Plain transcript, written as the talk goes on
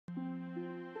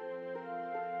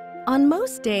On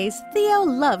most days, Theo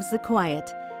loves the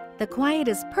quiet. The quiet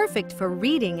is perfect for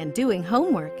reading and doing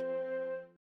homework.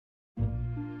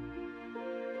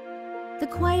 The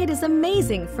quiet is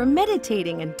amazing for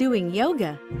meditating and doing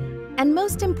yoga. And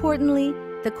most importantly,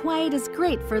 the quiet is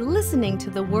great for listening to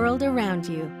the world around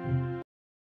you.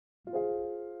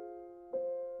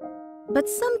 But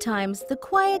sometimes the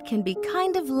quiet can be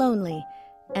kind of lonely,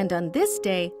 and on this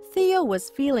day, Theo was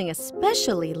feeling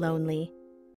especially lonely.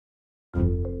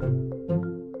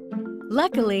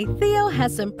 Luckily, Theo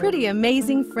has some pretty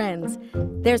amazing friends.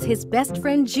 There's his best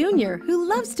friend Junior, who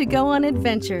loves to go on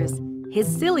adventures,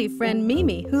 his silly friend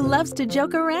Mimi, who loves to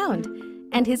joke around,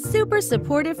 and his super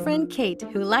supportive friend Kate,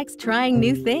 who likes trying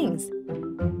new things.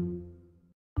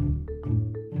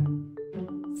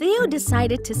 Theo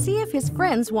decided to see if his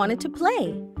friends wanted to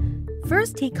play.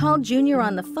 First, he called Junior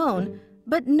on the phone,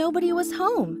 but nobody was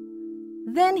home.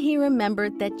 Then he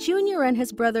remembered that Junior and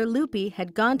his brother Loopy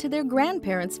had gone to their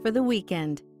grandparents for the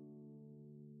weekend.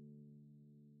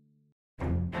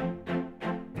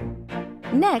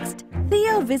 Next,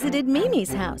 Theo visited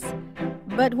Mimi's house.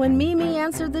 But when Mimi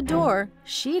answered the door,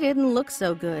 she didn't look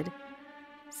so good.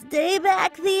 Stay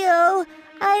back, Theo.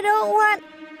 I don't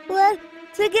want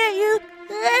to get you.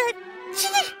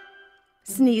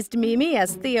 Sneezed Mimi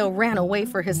as Theo ran away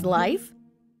for his life.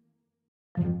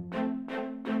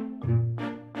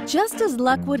 Just as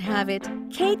luck would have it,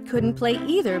 Kate couldn't play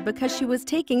either because she was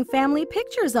taking family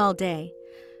pictures all day.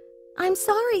 "I'm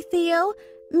sorry, Theo.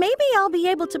 Maybe I'll be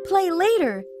able to play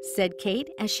later," said Kate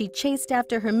as she chased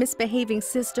after her misbehaving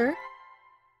sister.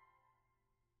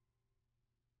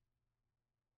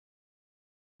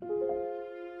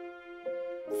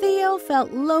 Theo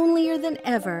felt lonelier than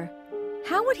ever.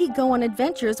 How would he go on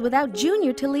adventures without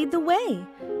Junior to lead the way?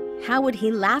 How would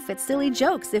he laugh at silly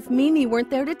jokes if Mimi weren't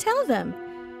there to tell them?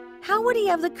 How would he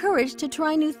have the courage to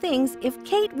try new things if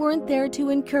Kate weren't there to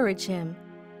encourage him?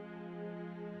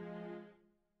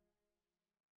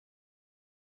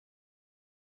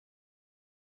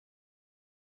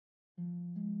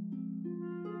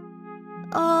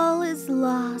 "All is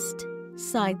lost,"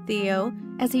 sighed Theo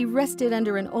as he rested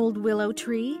under an old willow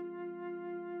tree.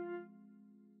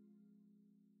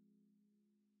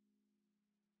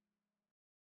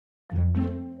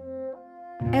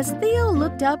 As Theo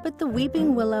looked up at the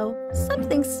weeping willow,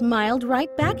 something smiled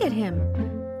right back at him.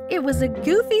 It was a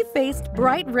goofy-faced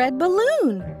bright red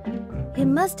balloon. "It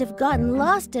must have gotten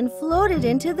lost and floated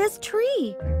into this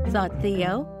tree," thought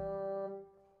Theo.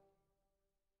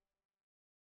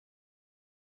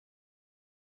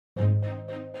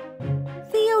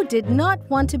 Theo did not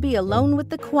want to be alone with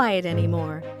the quiet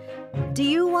anymore. "Do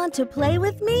you want to play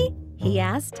with me?" he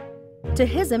asked. To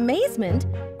his amazement,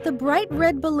 the bright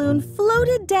red balloon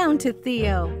floated down to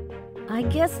Theo. "I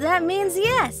guess that means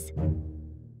yes."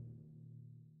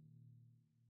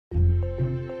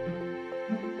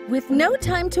 With no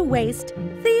time to waste,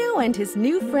 Theo and his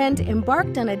new friend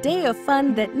embarked on a day of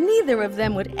fun that neither of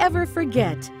them would ever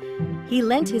forget. He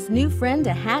lent his new friend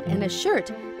a hat and a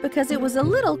shirt because it was a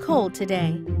little cold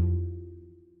today.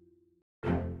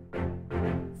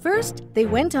 First, they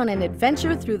went on an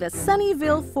adventure through the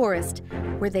Sunnyville forest,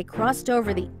 where they crossed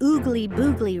over the Oogly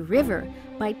Boogly River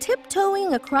by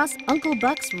tiptoeing across Uncle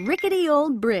Buck's rickety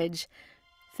old bridge.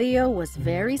 Theo was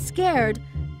very scared,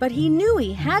 but he knew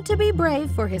he had to be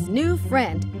brave for his new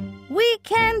friend. "We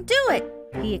can do it!"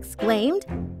 he exclaimed.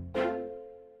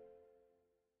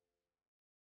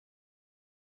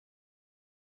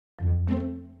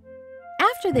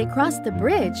 After they crossed the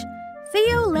bridge,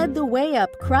 Theo led the way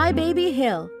up Crybaby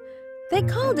Hill. They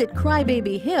called it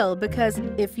Crybaby Hill because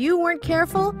if you weren't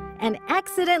careful and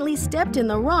accidentally stepped in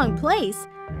the wrong place,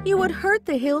 you would hurt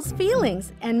the hill's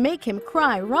feelings and make him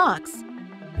cry rocks.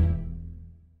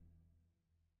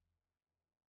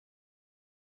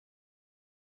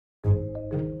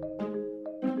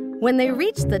 When they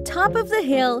reached the top of the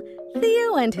hill,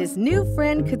 Theo and his new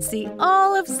friend could see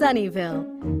all of Sunnyville.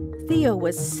 Theo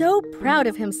was so proud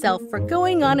of himself for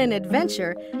going on an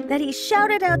adventure that he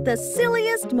shouted out the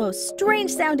silliest, most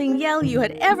strange-sounding yell you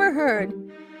had ever heard.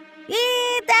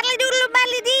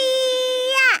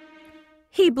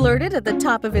 He blurted at the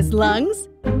top of his lungs.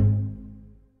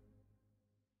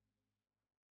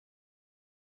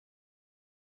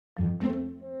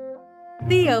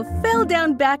 Theo fell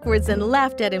down backwards and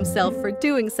laughed at himself for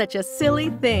doing such a silly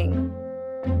thing.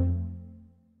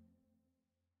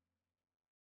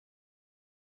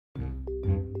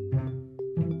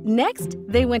 Next,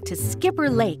 they went to Skipper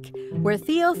Lake, where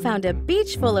Theo found a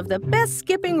beach full of the best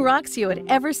skipping rocks you had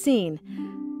ever seen.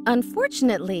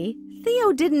 Unfortunately,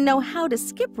 Theo didn't know how to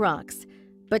skip rocks,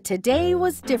 but today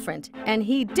was different, and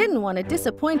he didn't want to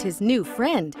disappoint his new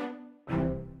friend.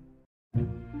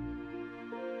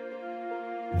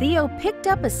 Theo picked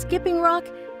up a skipping rock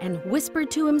and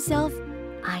whispered to himself,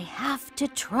 "I have to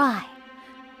try."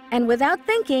 And without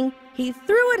thinking, he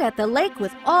threw it at the lake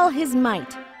with all his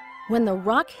might. When the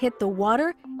rock hit the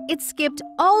water, it skipped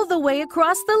all the way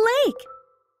across the lake.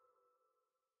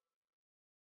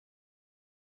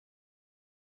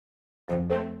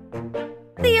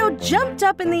 Theo jumped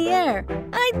up in the air.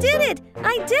 I did it!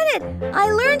 I did it!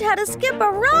 I learned how to skip a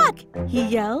rock! He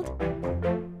yelled.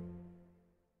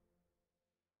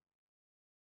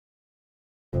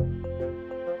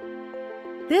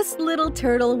 This little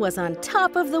turtle was on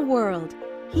top of the world.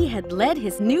 He had led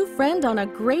his new friend on a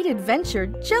great adventure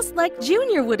just like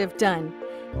Junior would have done.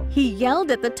 He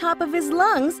yelled at the top of his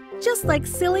lungs just like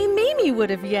silly Mimi would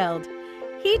have yelled.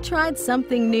 He tried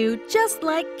something new just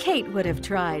like Kate would have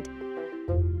tried.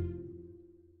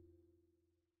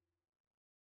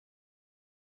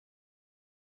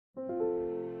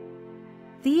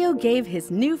 Theo gave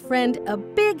his new friend a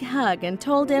big hug and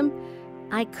told him,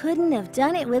 "I couldn't have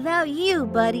done it without you,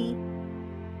 buddy."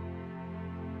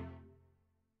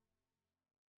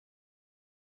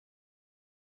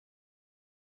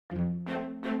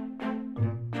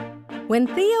 When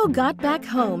Theo got back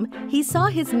home, he saw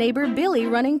his neighbor Billy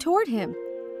running toward him.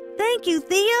 "Thank you,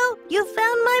 Theo! You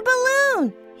found my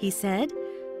balloon!" he said.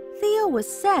 Theo was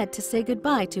sad to say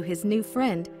goodbye to his new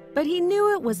friend, but he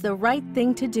knew it was the right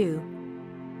thing to do.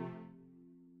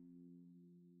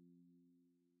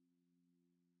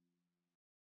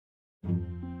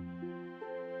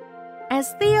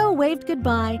 As Theo waved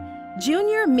goodbye,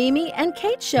 Junior, Mimi, and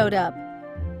Kate showed up.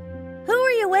 "Who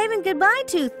are you waving goodbye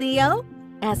to, Theo?"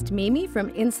 asked Mimi from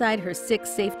inside her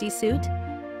 6 safety suit.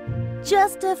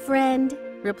 "Just a friend,"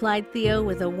 replied Theo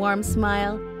with a warm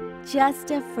smile.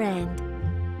 "Just a friend."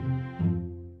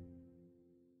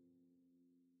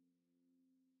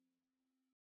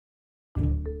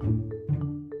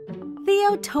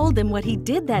 Theo told them what he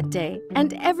did that day,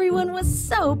 and everyone was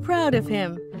so proud of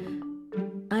him.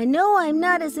 "I know I'm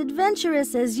not as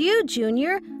adventurous as you,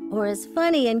 Junior, or as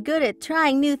funny and good at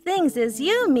trying new things as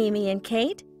you, Mimi and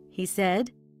Kate," he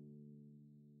said.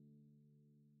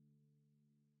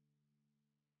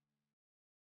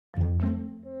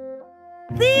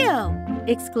 "Theo!"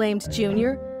 exclaimed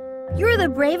Junior. "You're the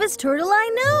bravest turtle I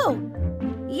know."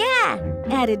 "Yeah,"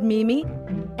 added Mimi.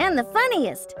 "And the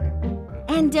funniest."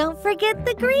 "And don't forget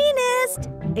the greenest,"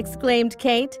 exclaimed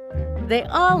Kate. They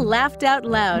all laughed out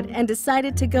loud and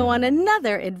decided to go on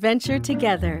another adventure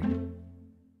together.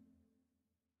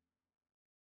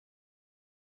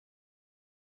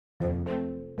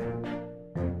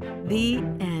 The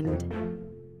end.